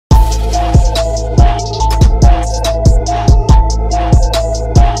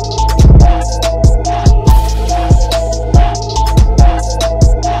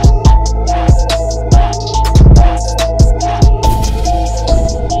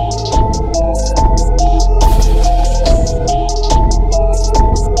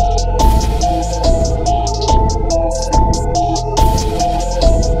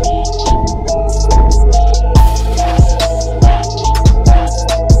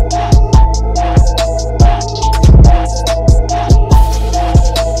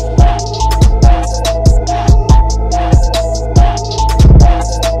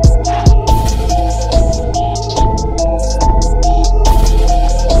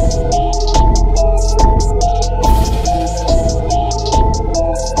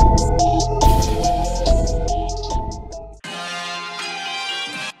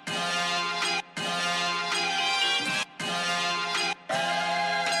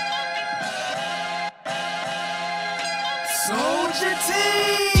with your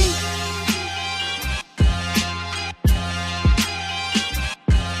team.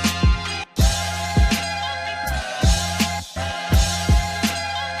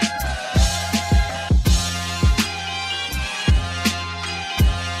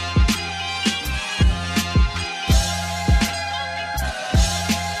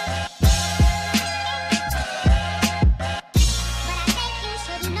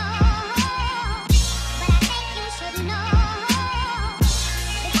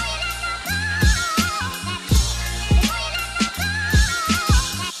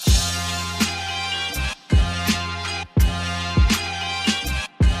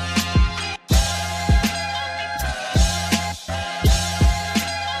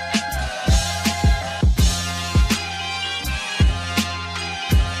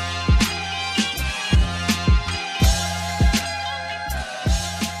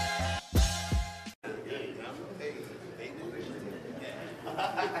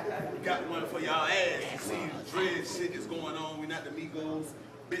 Got one for y'all ass. You see, dread shit is going on. We not the Migos.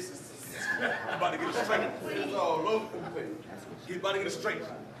 Business is about to get it straight. It's all over the place. He's about to get it straight.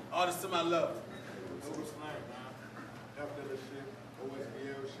 Artists to my love. What's name, man? F-Dilla shit,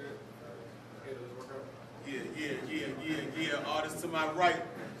 OSBL shit. Hey, let's work out. Yeah. Artists to my right.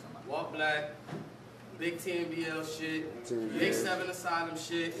 Walt Black, Big TNBL shit, Big 7 Asylum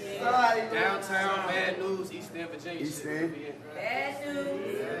shit, Downtown, Bad News, East End, Virginia shit. Bad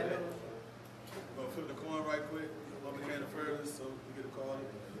news. Gonna flip the coin right quick. Let me hand it first so we get a call.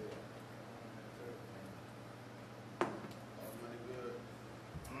 All money good.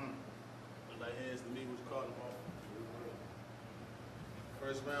 Look like hands to me. What you call them all?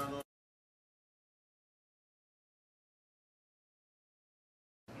 First round on.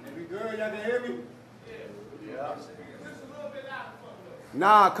 We good? Y'all can hear me? Yeah.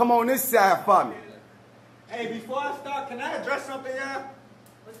 Nah, come on this side for me. Hey, before I start, can I address something, y'all?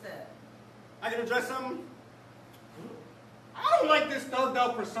 What's that? I can address something? I don't like this thugged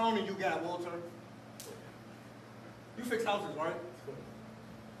out persona you got, Walter. You fix houses, right?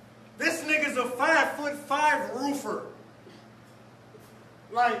 This nigga's a 5'5" roofer.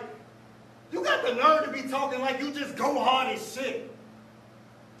 Like, you got the nerve to be talking like you just go hard as shit.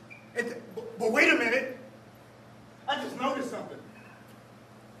 But wait a minute. I just noticed something.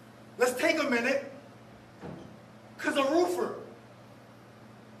 Let's take a minute. Because a roofer,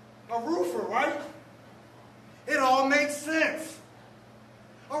 right? It all makes sense.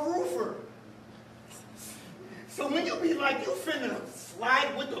 A roofer. So when you be like, you finna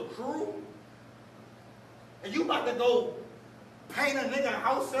slide with the crew, and you about to go paint a nigga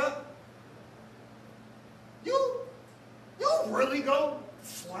house up, you really go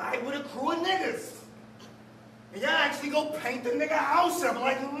slide with a crew of niggas. And y'all actually go paint the nigga house up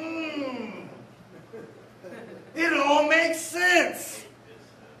like, It all makes sense.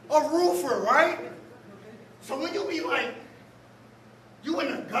 A roofer, right? So when you be like, you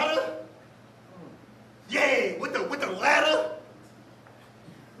in the gutter, yeah, with the ladder,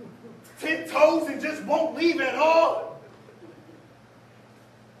 10 toes and just won't leave at all,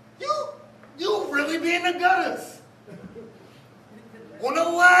 you really be in the gutters. On a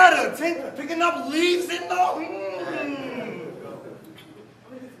ladder, picking up leaves in the,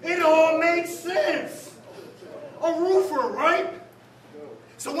 It all makes sense. A roofer, right?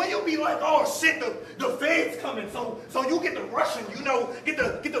 So when you be like, oh shit, the feds coming, so you get the rushing, you know, get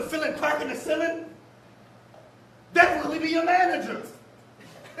the filling crack in the ceiling, that really be your manager.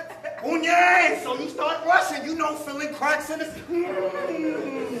 On your ass, so you start rushing, you know, filling cracks in the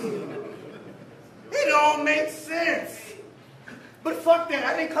It all makes sense. But fuck that,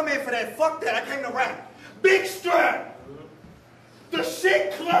 I didn't come here for that, fuck that, I came to rap. Big strap. The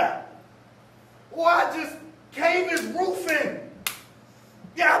shit clap. Or I just cave his roof in.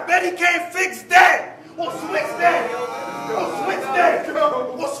 Yeah, I bet he can't fix that. Or switch that. Or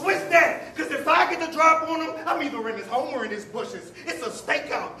switch that. Because if I get the drop on him, I'm either in his home or in his bushes. It's a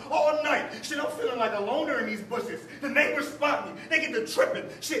stakeout all night. Shit, I'm feeling like a loner in these bushes. The neighbors spot me. They get to tripping.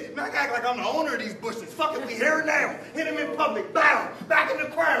 Shit, man, I act like I'm the owner of these bushes. Fuck it, we here now. Hit him in public. Bow. Back in the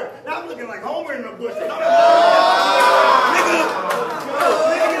crowd. Now I'm looking like Homer in the bushes. Nigga.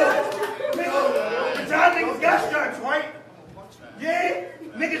 Y'all niggas got stripes, right? Yeah?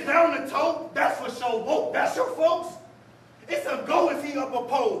 Niggas down the toe, that's for sure. Whoa, that's your folks? It's a go if he up a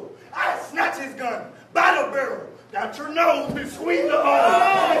pole. I snatch his gun by the barrel, got your nose and squeeze the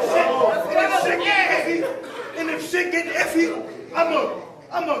hole. And if shit get iffy,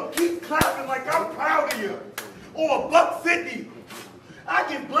 I'ma keep clapping like I'm proud of you. Or $1.50. I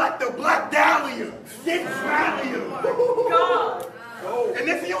get black to black dahlia. Get proud of you. God. And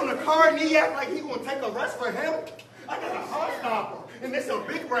if he on the car and he act like he gonna take a rest for him, I got a heart stopper, and it's a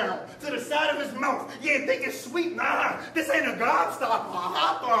big round to the side of his mouth. Yeah, think it's sweet. Nah, this ain't a gobstopper, a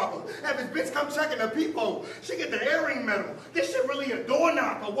heart throbber. Have his bitch come checking the peephole. She get the earring medal. This shit really a door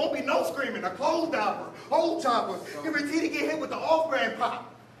knocker. Won't be no screaming. A clothes dopper, hole chopper. Guaranteed to get hit with the off-brand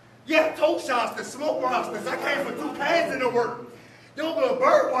pop. Yeah, toe shots, the smoke rosters. I came for 2 cans in the work. Yo, but a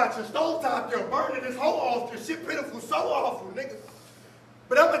bird watcher, stove top, yo, burning this whole off. This shit pitiful, so awful, nigga.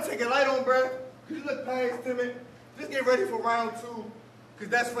 But I'm gonna take it light on, bruh. Could you look past to me? Just get ready for round 2, because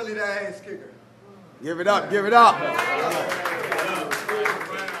that's really the ass kicker. Give it up, give it up.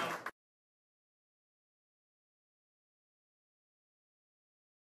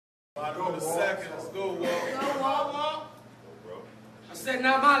 Go to second. Let's go, Walt. I said,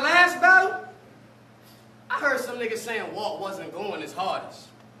 now my last battle, I heard some niggas saying Walt wasn't going his hardest.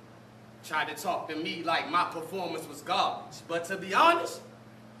 Tried to talk to me like my performance was garbage. But to be honest,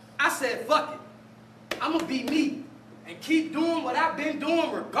 I said, fuck it. I'ma be me and keep doing what I've been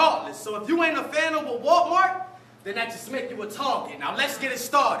doing regardless. So if you ain't a fan of a Walt mark, then that just make you a target. Now let's get it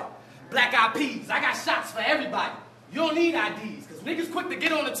started. Black Eyed Peas, I got shots for everybody. You don't need IDs, because niggas quick to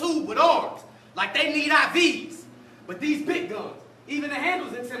get on the tube with arms, like they need IVs. But these big guns, even the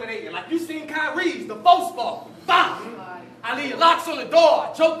handle's intimidating, like you seen Kyrie's, the faux spark. Bam! I leave locks on the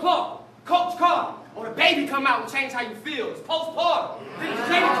door, Joe Clark, Coach Carter, or the baby come out and change how you feel. It's postpartum, then it's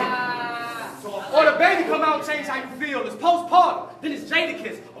Jadakiss. Or the baby come out and change how you feel. It's postpartum, then it's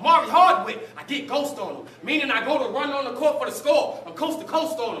Jadakiss. Amari Hardwick, I get ghost on him, meaning I go to run on the court for the score. I'm coast to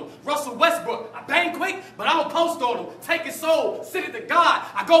coast on him. Russell Westbrook, I bang quick, but I don't post on him. Take his soul, send it to God.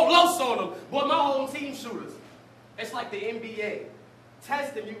 I go los on him. Boy, my whole team shooters. It's like the NBA.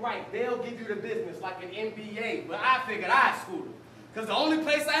 Testing you right, they'll give you the business like an NBA, but I figured I'd school them. Because the only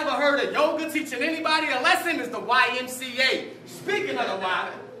place I ever heard of yoga teaching anybody a lesson is the YMCA. Speaking of the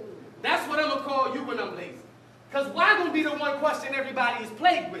Y, that's what I'm going to call you when I'm lazy. Because why going to be the one question everybody is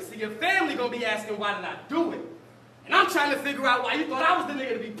plagued with? So your family going to be asking, why did I do it? And I'm trying to figure out why you thought I was the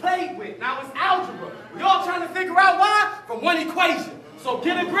nigga to be plagued with. Now it's algebra. We all trying to figure out why from one equation. So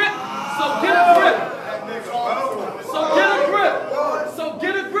get a grip. So get a grip. So get a grip. So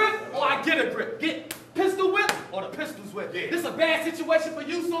get a grip or I get a grip. Get pistol whip or the pistol's whip. This is a bad situation for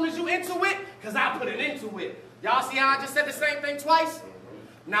you as soon as you into it, because I put it into it. Y'all see how I just said the same thing twice?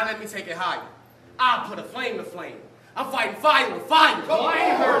 Now let me take it higher. I put a flame to flame. I'm fighting fire with fire. Oh, I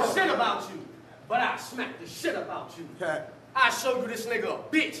ain't heard shit about you, but I smack the shit about you. I show you this nigga a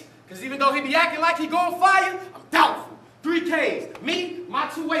bitch, because even though he be acting like he going fire, I'm doubtful. 3 Ks, me, my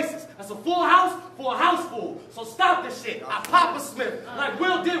 2 aces. That's a full house for a house full. So stop this shit. I pop a Smith like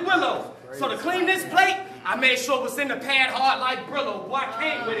Will did Willow. So to clean this plate, I made sure it was in the pad hard like Brillo. Boy, I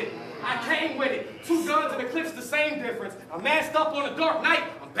came with it. I came with it. 2 guns and the clip's the same difference. I'm masked up on a dark night,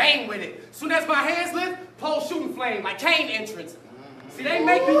 I'm bang with it. Soon as my hands lift, pole shooting flame like Kane entrance. See, they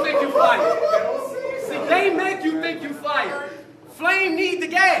make you think you fire. See, they make you think you fire. Flame need the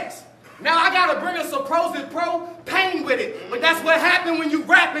gas. Now I gotta bring a supposed pro pain with it. But that's what happened when you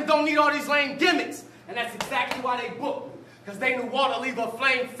rap and don't need all these lame gimmicks. And that's exactly why they booked me. Because they knew Walt would leave a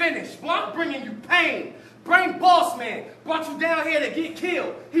flame finish. Well, I'm bringing you pain. Brain boss man brought you down here to get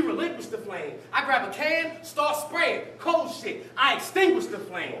killed. He relinquished the flame. I grab a can, start spraying. Cold shit. I extinguish the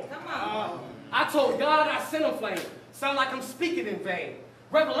flame. Come on. I told God I sent a flame. Sound like I'm speaking in vain.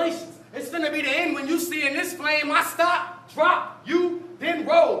 Revelations. It's finna be the end when you see in this flame. I stop, drop, you, then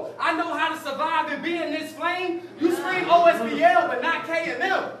roll. I know how to survive and be in this flame. You scream OSBL, but not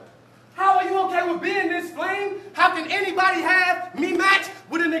K&M. How are you okay with being this flame? How can anybody have me match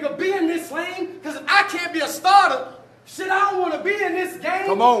with a nigga being this flame? Because if I can't be a starter, shit, I don't want to be in this game.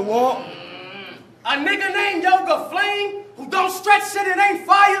 Come on, Walt. A nigga named Yoga Flame who don't stretch shit and ain't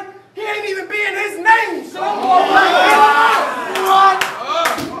fire, he ain't even be in his name. So I'm Walt Black.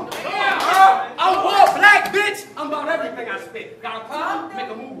 I'm Walt Black, bitch. I'm about everything I spit. Got a problem? Make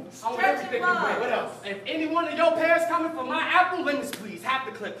a move. I want everything you wear. What else? If any one of your parents coming for my apple, let me squeeze half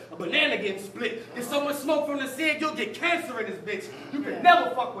the clip. A banana getting split. There's so much smoke from the cig, you'll get cancer in this bitch. You can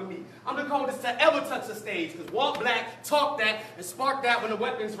never fuck with me. I'm the coldest to ever touch the stage, because Walt Black talk that and spark that when the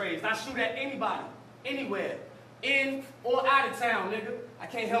weapon's raised. I shoot at anybody, anywhere, in or out of town, nigga. I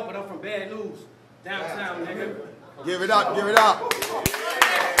can't help it, I'm from Bad News. Downtown, nigga. Give it up, give it up.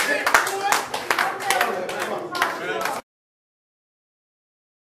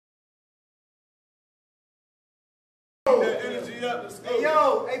 Hey,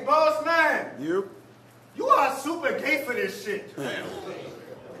 yo, hey, boss man. You are super gay for this shit.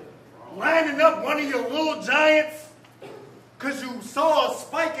 Lining up one of your little giants because you saw a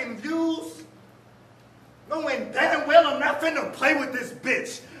spike in views, knowing damn well I'm not finna play with this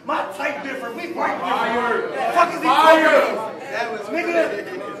bitch. My type different. We right Fire. different. Fuck is he Fire. talking about?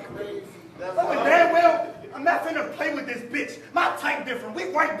 Nigga. Fucking damn well, I'm not finna play with this bitch. My type different. We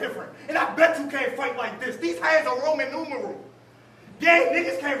right different. And I bet you can't fight like this. These hands are Roman numeral. Gang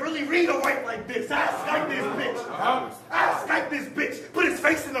niggas can't really read or write like this. I Skype this bitch. I Skype this bitch. Put his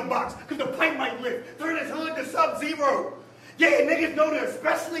face in the box, cause the plate might lift. Turn his hood to sub-zero. Yeah, niggas know to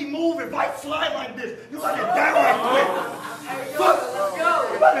especially move if I slide like this. You about to die right quick. Fuck.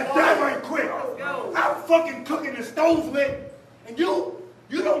 You about to die right quick. I'm fucking cooking the stove lit. And you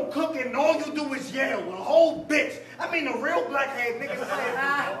don't cook and all you do is yell. A whole bitch. I mean the real blackhead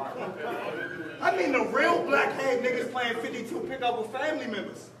niggas playing 52 pickup with family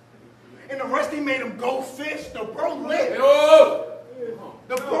members. And the rest he made them go fish. The bro lit.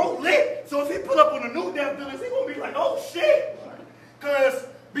 The bro lit. So if he pull up on the new death dealers, he gonna be like, oh shit. Cause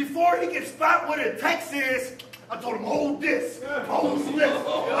before he can spot what a text is, I told him, hold this. Pose lift.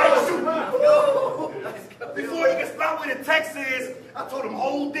 Before he can spot what a text is, I told him,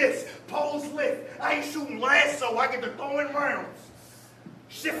 hold this. Pose lift. I ain't shooting lasso. I get to throwing rounds.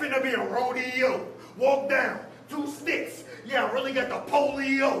 Shit finna be a rodeo. Walk down. 2 sticks. Yeah, I really got the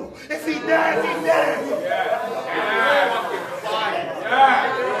polio. If he dies, he dies.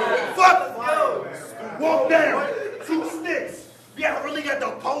 Fuck. Walk down. 2 sticks. Yeah, I really got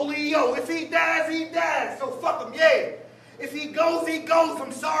the polio. If he dies, he dies. So fuck him, yeah. If he goes, he goes.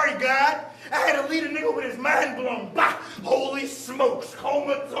 I'm sorry, God. I had to lead a nigga with his mind blown. Bah! Holy smokes.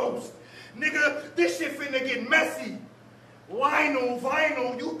 Comatose. Nigga, this shit finna get messy.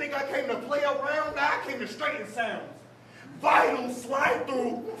 Vinyl, you think I came to play around? Nah, I came to straighten sounds. Vinyl, slide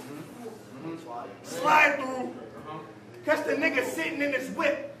through. Slide through. Catch the nigga sitting in his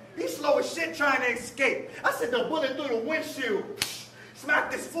whip. He slow as shit trying to escape. I sent the bullet through the windshield.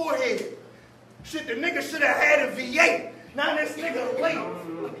 Smacked his forehead. Shit, the nigga should have had a V8. Now this nigga late.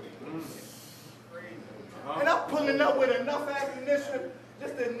 And I'm pulling up with enough ammunition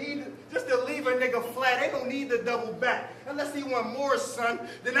just to leave a nigga flat. They don't need to double back. Unless he want more, son,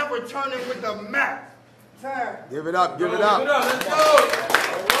 then I'm returning with the map. Time. Give it up, give it up. Let's go.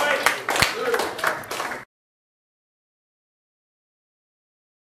 All right.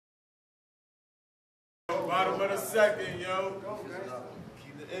 Bottom of the second, yo.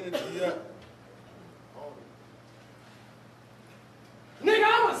 Keep the energy up. Nigga,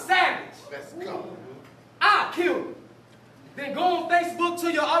 I'm a savage. Let's go. I'll kill you. Then go on Facebook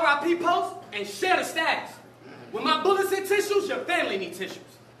to your RIP post and share the status. When my bullets hit tissues, your family need tissues.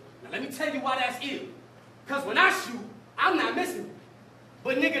 Now let me tell you why that's ill. Because when I shoot, I'm not missing it.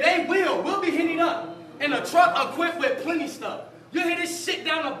 But nigga, they will. We'll be hitting up. In a truck equipped with plenty stuff. You hear this shit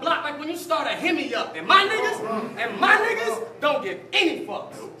down the block like when you start a Hemi up. And my niggas don't give any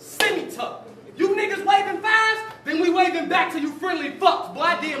fucks. Semi-tuck. If you niggas waving fives, then we waving back to you friendly fucks. Boy,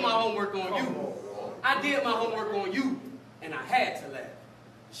 I did my homework on you. I did my homework on you. And I had to laugh.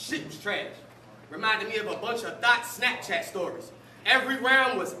 Shit was trash. Reminded me of a bunch of thought Snapchat stories. Every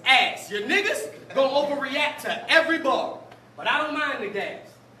round was ass. Your niggas gonna overreact to every ball. But I don't mind the gas.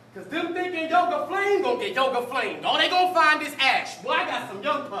 Cause them thinking yoga flame gonna get yoga flamed. All they gonna find is ash. Boy, I got some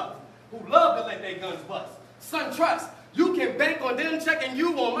young pups who love to let their guns bust. Son, trust, you can bank on them checking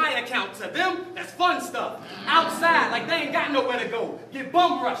you on my account. To them, that's fun stuff. Outside, like they ain't got nowhere to go. Get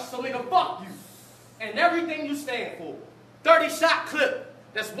bum rushed, so nigga, fuck you. And everything you stand for. 30-shot clip,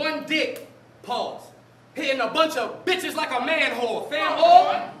 that's one dick. Pause. Hitting a bunch of bitches like a man whore. Fam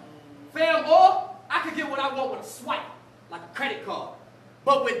or, I could get what I want with a swipe, like a credit card.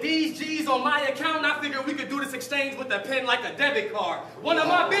 But with these G's on my account, I figured we could do this exchange with a pen like a debit card. One of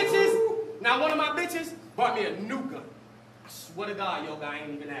my bitches bought me a new gun. I swear to God, yo, I ain't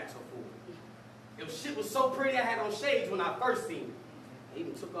even asked her for it. Yo, shit was so pretty I had on shades when I first seen it. I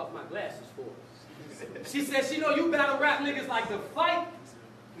even took off my glasses for it. She said, she know you battle rap niggas like to fight.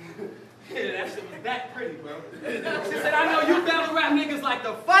 Yeah, that shit was that pretty, bro. She said, I know you battle rap niggas like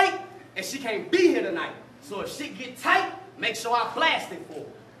to fight, and she can't be here tonight. So if shit get tight, make sure I blast it for her.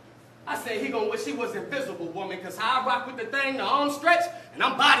 I said, he gonna wish he was invisible, woman, cause how I rock with the thing, the arm stretch, and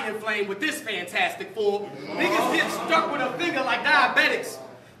I'm body inflamed with this fantastic fool. Niggas get stuck with a finger like diabetics.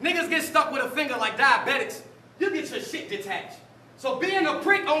 Niggas get stuck with a finger like diabetics. You get your shit detached. So being a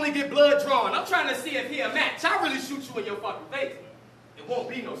prick only get blood drawn. I'm trying to see if he a match. I really shoot you in your fucking face. It won't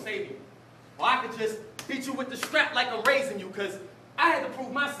be no saving. Or I could just beat you with the strap like I'm raising you, cause I had to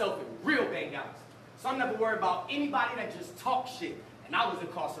prove myself in real bang-outs. So I'm never worried about anybody that just talks shit. And I was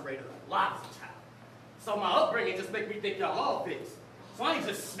incarcerated a lot as a child. So my upbringing just make me think y'all all bitches. So I ain't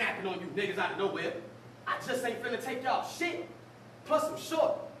just snapping on you niggas out of nowhere. I just ain't finna take y'all shit. Plus I'm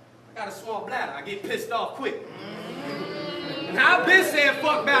short. I got a small bladder. I get pissed off quick. Now, I've been saying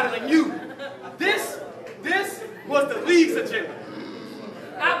fuck battling you. This was the league's agenda.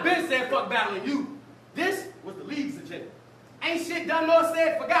 I've been saying fuck battling you. This was the league's agenda. Ain't shit done nor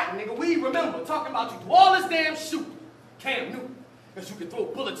said forgotten, nigga. We remember talking about you do all this damn shooting. Cam Newton, because you can throw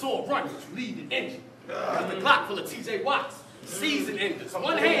bullets or run, but you leave the engine. Got the Glock full of TJ Watts. Season enders.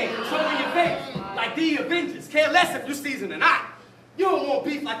 One hand controlling your face. Like the Avengers. Care less if you season or not. You don't want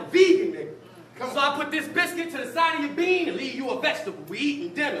beef like a vegan, nigga. So I put this biscuit to the side of your bean and leave you a vegetable. We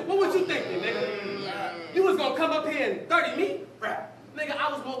eating dinner. What was you thinking, nigga? You was gonna come up here and 30 me? Right. Nigga,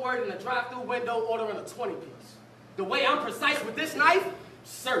 I was more worried in the drive-thru window ordering a 20-piece. The way I'm precise with this knife,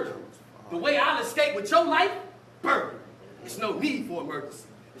 surgery. The way I'll escape with your life, burglary. There's no need for emergency.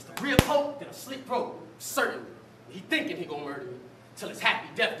 It's the real hope that a slick pro, certainly. He thinking he gonna murder me till his happy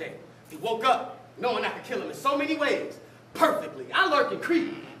death day. He woke up knowing I could kill him in so many ways. Perfectly. I lurk and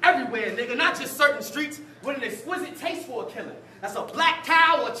creep everywhere, nigga, not just certain streets with an exquisite taste for a killing. That's a black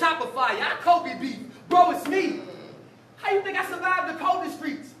cow or a chopper fire. I Kobe beef. Bro, it's me. How you think I survived the coldest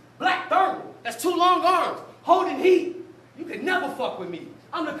streets? Black thermal. That's 2 long arms. Holding heat. You can never fuck with me.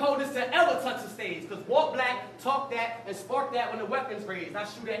 I'm the coldest to ever touch the stage. Cause walk black, talk that, and spark that when the weapon's raised. I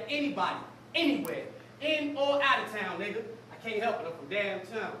shoot at anybody, anywhere. In or out of town, nigga. I can't help it, I'm from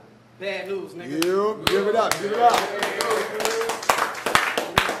downtown. Bad news, nigga. You, give it up, give it up.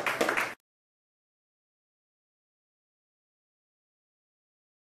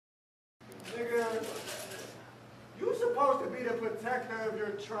 Nigga, you supposed to be the protector of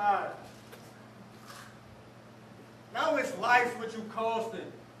your tribe. Now it's life what you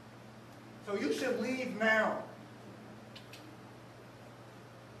costing. So you should leave now.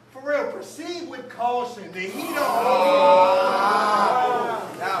 For real, proceed with caution. The heat of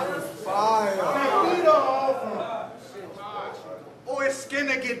That was fire. The heat of or his skin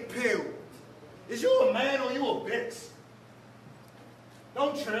to get peeled. Is you a man or you a bitch?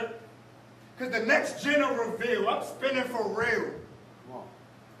 Don't trip. Because the next gen will reveal. I'm spinning for real.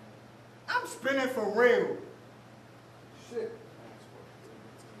 I'm spinning for real. Shit.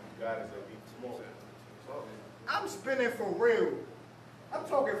 I'm spinning for real. I'm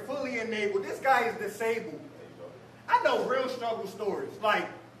talking fully enabled. This guy is disabled. I know real struggle stories, like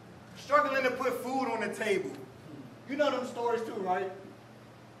struggling to put food on the table. You know them stories too, right?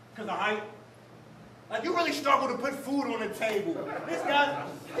 Because of height. Like you really struggle to put food on the table. This guy,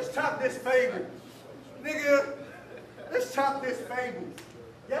 let's chop this fable. Nigga, let's chop this fable.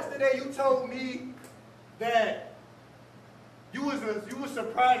 Yesterday you told me that you was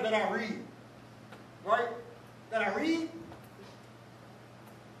surprised that I read. Right? That I read?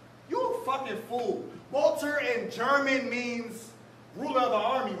 You a fucking fool. Walter in German means ruler of the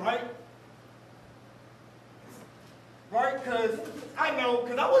army, right? Right? Because I know,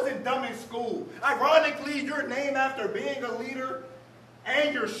 because I wasn't dumb in school. Ironically, you're named after being a leader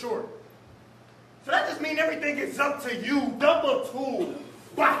and you're short. So that just means everything is up to you. Number 2.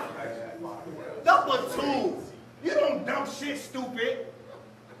 Bah. Number 2. You don't dump shit, stupid.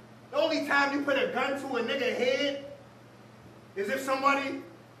 The only time you put a gun to a nigga head is if somebody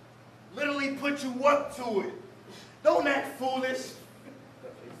literally put you up to it. Don't act foolish.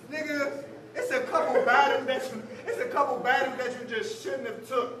 Nigga, it's a couple battles that you just shouldn't have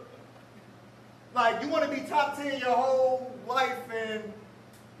took. Like, you want to be top 10 your whole life and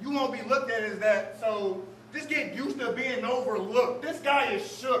you won't be looked at as that, so just get used to being overlooked. This guy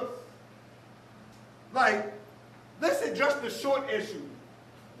is shook. Like, let's address the short issue.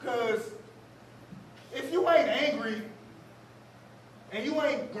 Because if you ain't angry and you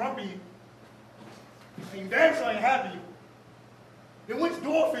ain't grumpy and you damn sure ain't happy, then which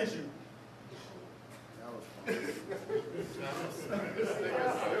dwarf is you?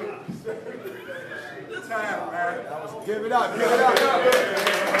 Time, man. Give it up, give it up.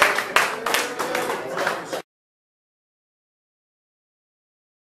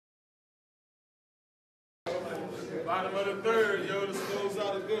 Bottom of the third, yo, this goes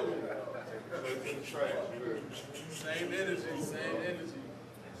out a good one. Same energy, same energy.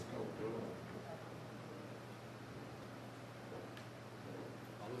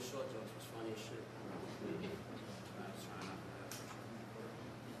 All those short jokes was funny as shit. I was trying not to laugh.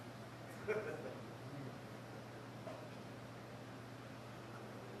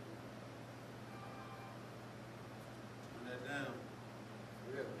 Turn that down.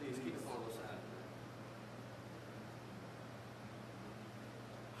 Yeah, please keep the phone on the side.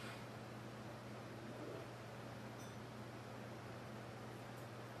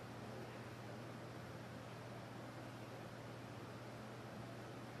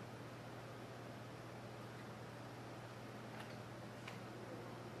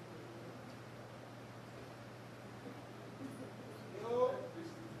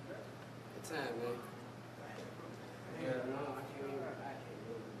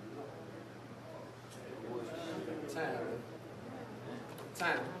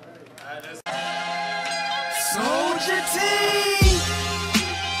 time. Soldier team!